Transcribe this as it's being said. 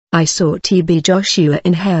I saw TB Joshua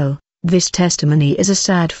in hell. This testimony is a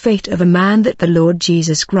sad fate of a man that the Lord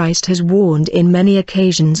Jesus Christ has warned in many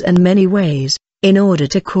occasions and many ways, in order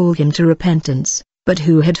to call him to repentance, but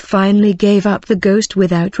who had finally gave up the ghost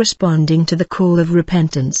without responding to the call of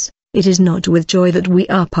repentance. It is not with joy that we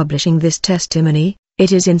are publishing this testimony,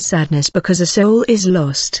 it is in sadness because a soul is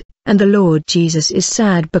lost, and the Lord Jesus is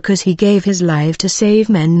sad because he gave his life to save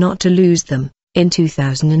men, not to lose them. In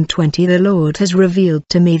 2020 the Lord has revealed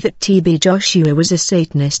to me that TB Joshua was a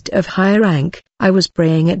Satanist of high rank. I was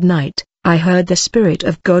praying at night. I heard the Spirit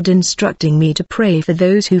of God instructing me to pray for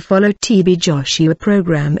those who follow TB Joshua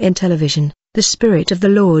program in television. The Spirit of the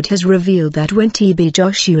Lord has revealed that when TB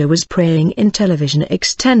Joshua was praying in television,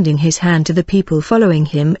 extending his hand to the people following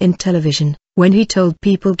him in television, when he told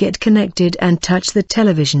people get connected and touch the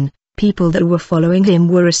television, people that were following him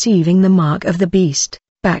were receiving the mark of the beast.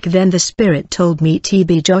 Back then the Spirit told me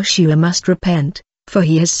TB Joshua must repent, for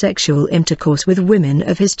he has sexual intercourse with women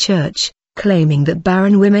of his church, claiming that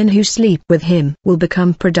barren women who sleep with him will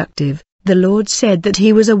become productive. The Lord said that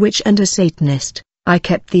he was a witch and a Satanist. I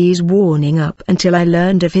kept these warning up until I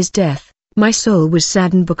learned of his death. My soul was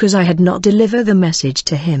saddened because I had not delivered the message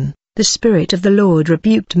to him. The Spirit of the Lord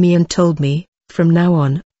rebuked me and told me, from now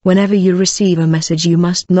on, whenever you receive a message you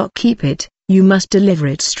must not keep it, you must deliver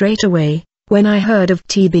it straight away. When I heard of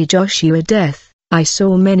TB Joshua's death, I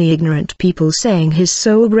saw many ignorant people saying his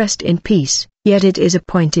soul rest in peace, yet it is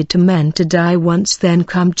appointed to men to die once, then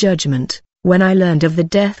come judgment. When I learned of the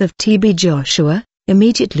death of TB Joshua,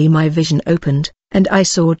 immediately my vision opened, and I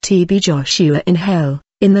saw TB Joshua in hell.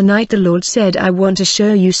 In the night the Lord said, I want to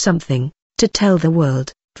show you something, to tell the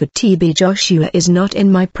world, for TB Joshua is not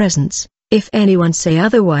in my presence. If anyone say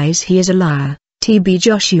otherwise he is a liar. TB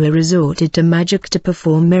Joshua resorted to magic to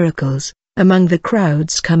perform miracles. Among the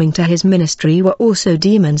crowds coming to his ministry were also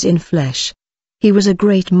demons in flesh. He was a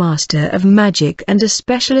great master of magic and a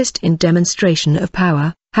specialist in demonstration of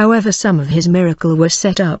power. However, some of his miracles were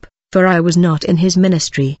set up, for I was not in his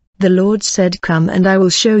ministry. The Lord said, come and I will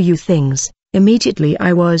show you things. Immediately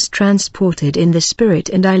I was transported in the Spirit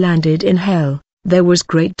and I landed in hell. There was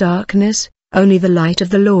great darkness, only the light of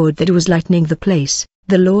the Lord that was lightening the place.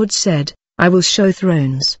 The Lord said, I will show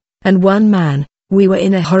thrones, and one man. We were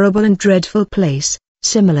in a horrible and dreadful place,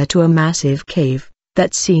 similar to a massive cave,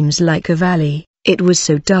 that seems like a valley. It was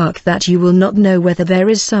so dark that you will not know whether there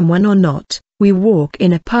is someone or not. We walk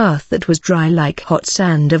in a path that was dry like hot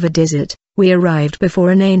sand of a desert. We arrived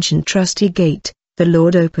before an ancient rusty gate. The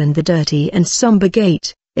Lord opened the dirty and somber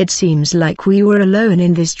gate. It seems like we were alone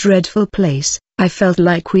in this dreadful place. I felt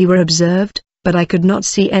like we were observed, but I could not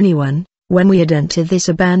see anyone. When we had entered this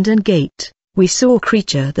abandoned gate, we saw a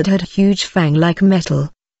creature that had huge fang like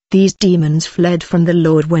metal. These demons fled from the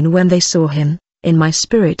Lord when they saw him. In my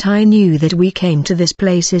spirit I knew that we came to this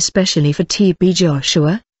place especially for TB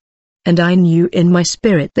Joshua. And I knew in my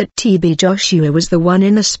spirit that TB Joshua was the one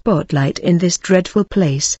in the spotlight in this dreadful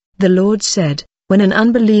place. The Lord said, when an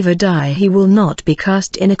unbeliever die he will not be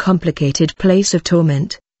cast in a complicated place of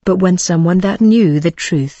torment, but when someone that knew the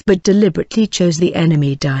truth but deliberately chose the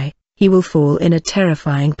enemy die, he will fall in a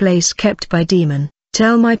terrifying place kept by demon.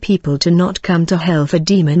 Tell my people to not come to hell, for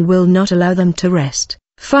demon will not allow them to rest.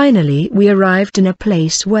 Finally we arrived in a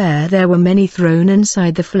place where there were many thrown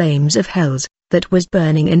inside the flames of hells, that was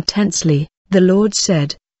burning intensely. The Lord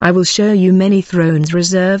said, I will show you many thrones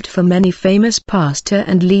reserved for many famous pastors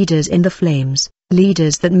and leaders in the flames,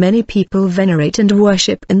 leaders that many people venerate and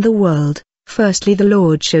worship in the world. Firstly the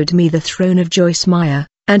Lord showed me the throne of Joyce Meyer,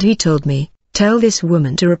 and he told me, tell this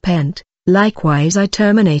woman to repent. Likewise I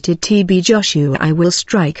terminated TB Joshua. I will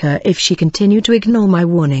strike her if she continue to ignore my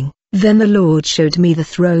warning. Then the Lord showed me the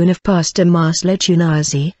throne of Pastor Marcel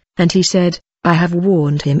Chunazi, and he said, I have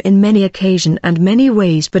warned him in many occasions and many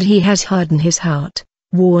ways, but he has hardened his heart.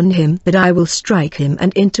 Warn him that I will strike him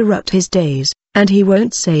and interrupt his days, and he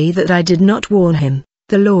won't say that I did not warn him.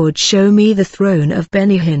 The Lord showed me the throne of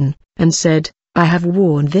Benny Hinn, and said, I have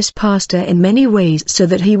warned this pastor in many ways so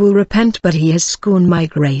that he will repent, but he has scorned my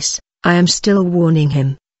grace. I am still warning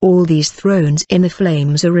him. All these thrones in the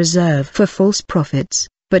flames are reserved for false prophets,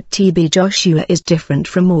 but TB Joshua is different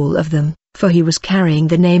from all of them, for he was carrying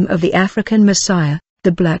the name of the African Messiah,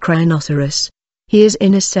 the black rhinoceros. He is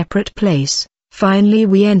in a separate place. Finally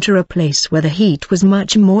we enter a place where the heat was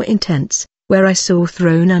much more intense, where I saw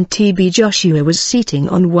throne and TB Joshua was seating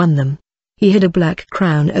on one of them. He had a black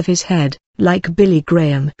crown of his head, like Billy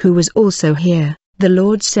Graham, who was also here. The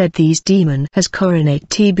Lord said these demon has coronated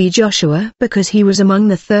TB Joshua because he was among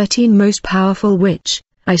the 13 most powerful witch.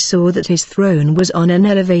 I saw that his throne was on an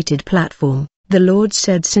elevated platform. The Lord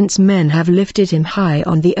said since men have lifted him high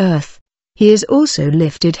on the earth, He is also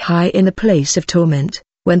lifted high in the place of torment.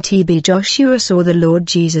 When TB Joshua saw the Lord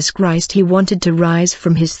Jesus Christ, he wanted to rise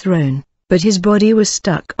from his throne, but his body was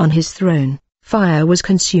stuck on his throne. Fire was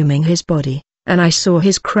consuming his body, and I saw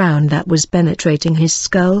his crown that was penetrating his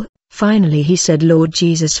skull. Finally he said, "Lord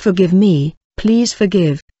Jesus, forgive me, please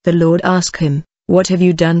forgive." The Lord asked him, "What have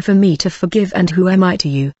you done for me to forgive, and who am I to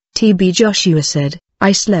you?" TB Joshua said,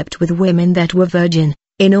 "I slept with women that were virgin,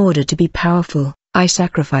 in order to be powerful. I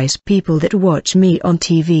sacrifice people that watch me on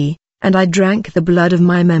TV, and I drank the blood of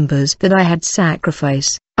my members that I had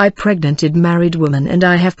sacrifice. I pregnanted married women, and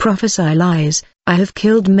I have prophesied lies. I have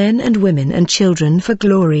killed men and women and children for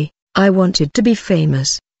glory. I wanted to be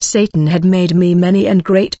famous. Satan had made me many and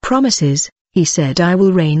great promises. He said I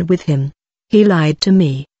will reign with him. He lied to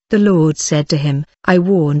me." The Lord said to him, "I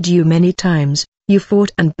warned you many times. You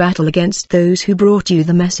fought and battled against those who brought you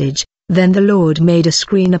the message." Then the Lord made a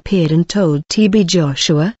screen appear and told TB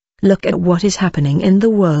Joshua, "Look at what is happening in the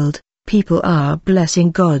world. People are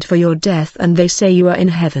blessing God for your death, and they say you are in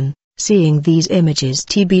heaven." Seeing these images,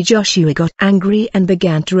 TB Joshua got angry and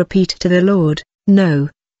began to repeat to the Lord, "No,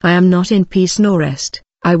 I am not in peace nor rest.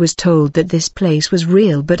 I was told that this place was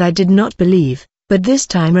real, but I did not believe, but this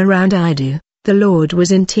time around I do." The Lord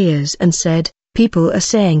was in tears and said, "People are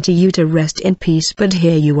saying to you to rest in peace, but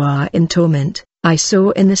here you are in torment." I saw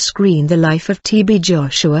in the screen the life of TB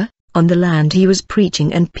Joshua. On the land he was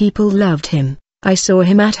preaching and people loved him. I saw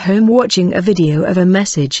him at home watching a video of a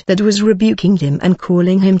message that was rebuking him and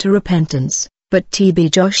calling him to repentance, but TB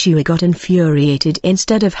Joshua got infuriated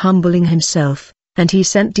instead of humbling himself, and he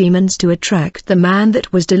sent demons to attract the man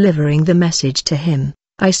that was delivering the message to him.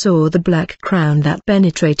 I saw the black crown that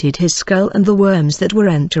penetrated his skull and the worms that were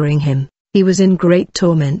entering him. He was in great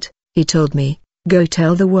torment. He told me, "Go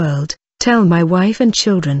tell the world, tell my wife and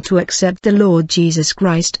children to accept the Lord Jesus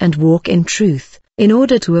Christ and walk in truth. In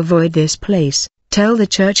order to avoid this place, tell the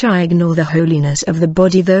church I ignore the holiness of the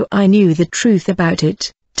body though I knew the truth about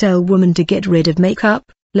it. Tell women to get rid of makeup,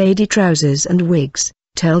 lady trousers and wigs.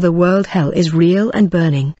 Tell the world hell is real and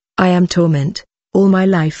burning. I am torment. All my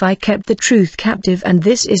life I kept the truth captive, and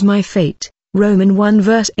this is my fate." Romans 1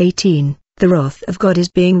 verse 18. The wrath of God is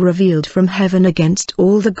being revealed from heaven against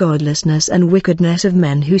all the godlessness and wickedness of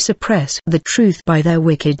men who suppress the truth by their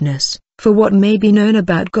wickedness. For what may be known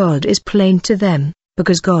about God is plain to them,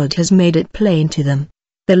 because God has made it plain to them.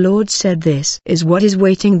 The Lord said this is what is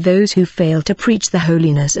waiting those who fail to preach the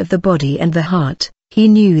holiness of the body and the heart. He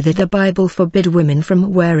knew that the Bible forbid women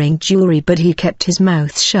from wearing jewelry, but he kept his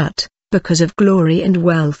mouth shut, because of glory and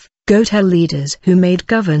wealth. Go tell leaders who made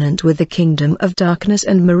covenant with the kingdom of darkness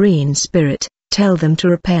and marine spirit, tell them to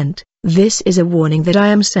repent. This is a warning that I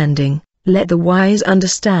am sending. Let the wise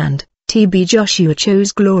understand. TB Joshua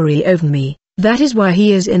chose glory over me. That is why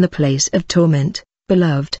he is in the place of torment.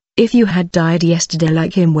 Beloved, if you had died yesterday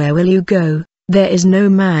like him, where will you go? There is no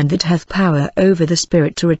man that hath power over the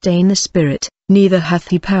spirit to retain the spirit, neither hath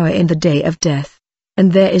he power in the day of death.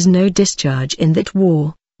 And there is no discharge in that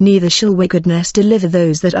war, neither shall wickedness deliver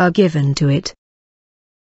those that are given to it.